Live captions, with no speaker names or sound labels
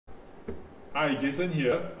Hi, Jason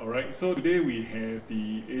here. Alright, so today we have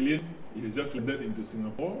the Alien. It has just landed into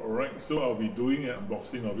Singapore. Alright, so I'll be doing an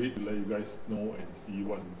unboxing of it to let you guys know and see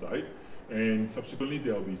what's inside. And subsequently,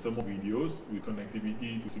 there will be some more videos with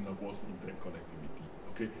connectivity to Singapore's internet connectivity.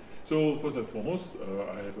 Okay, so first and foremost,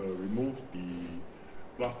 I have removed the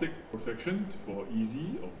plastic protection for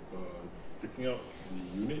easy of taking out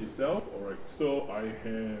the unit itself. Alright, so I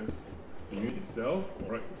have the unit itself.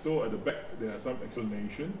 Alright, so at the back there are some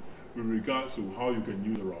explanation with regards to how you can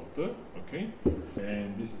use the router. Okay,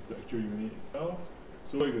 and this is the actual unit itself.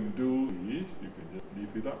 So what you can do is you can just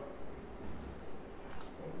lift it up.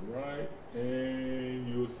 Alright, and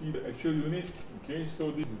you'll see the actual unit. Okay,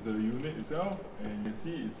 so this is the unit itself, and you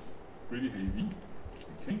see it's pretty heavy.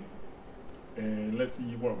 Okay, and let's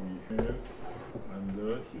see what we have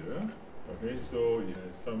under here. Okay, so it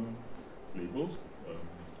has some labels,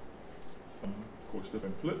 some coaster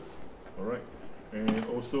pamphlets. Alright, and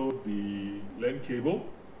also the LAN cable.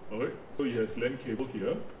 Alright, so it has LAN cable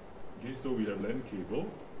here. Okay, so we have LAN cable.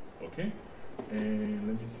 Okay, and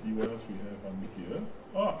let me see what else we have under here.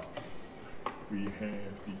 We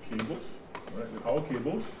have the cables, right? The power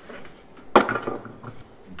cables.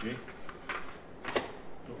 Okay,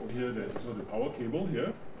 so over here there's also the power cable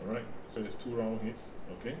here. Alright, so there's two round heads.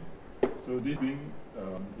 Okay, so this thing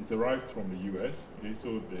it's arrived from the US. Okay,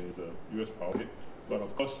 so there's a US power head, but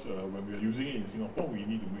of course when we are using it in Singapore, we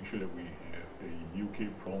need to make sure that we have a UK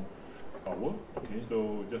prong power. Okay,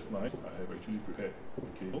 so just nice, I have actually prepared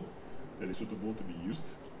the cable that is suitable to be used.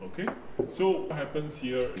 Okay, so what happens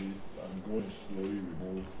here is I'm going to slowly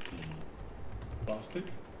remove the plastic.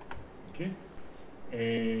 Okay,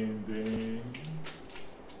 and then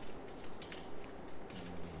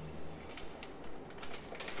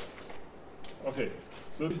okay,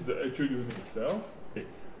 so this is the actual unit itself. Okay,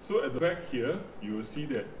 so at the back here you will see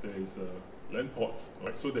that there is LAN ports.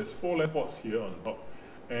 Right, so there's 4 LAN ports here on the top,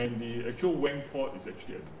 and the actual WAN port is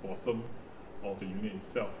actually at the bottom of the unit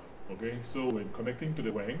itself. Okay, so when connecting to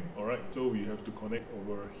the WAN, alright, so we have to connect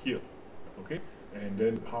over here. Okay, and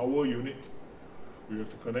then the power unit, we have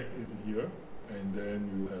to connect it in here, and then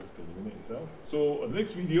you have the unit itself. So in the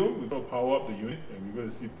next video, we're going to power up the unit, and we're going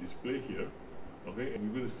to see the display here. Okay, and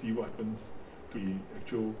we're going to see what happens to the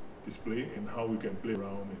actual display and how we can play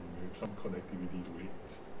around and with some connectivity to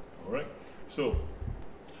it. Alright, so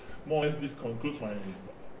more or less this concludes my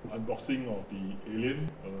unboxing of the Alien.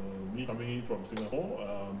 Me coming in from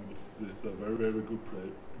Singapore, it's a very good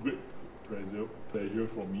great pleasure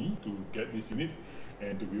for me to get this unit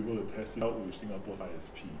and to be able to test it out with Singapore's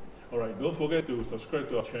ISP. Alright, don't forget to subscribe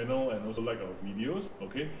to our channel and also like our videos.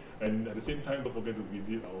 Okay, and at the same time, don't forget to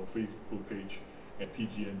visit our Facebook page at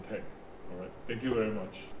TGN Tech. Alright, thank you very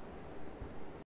much.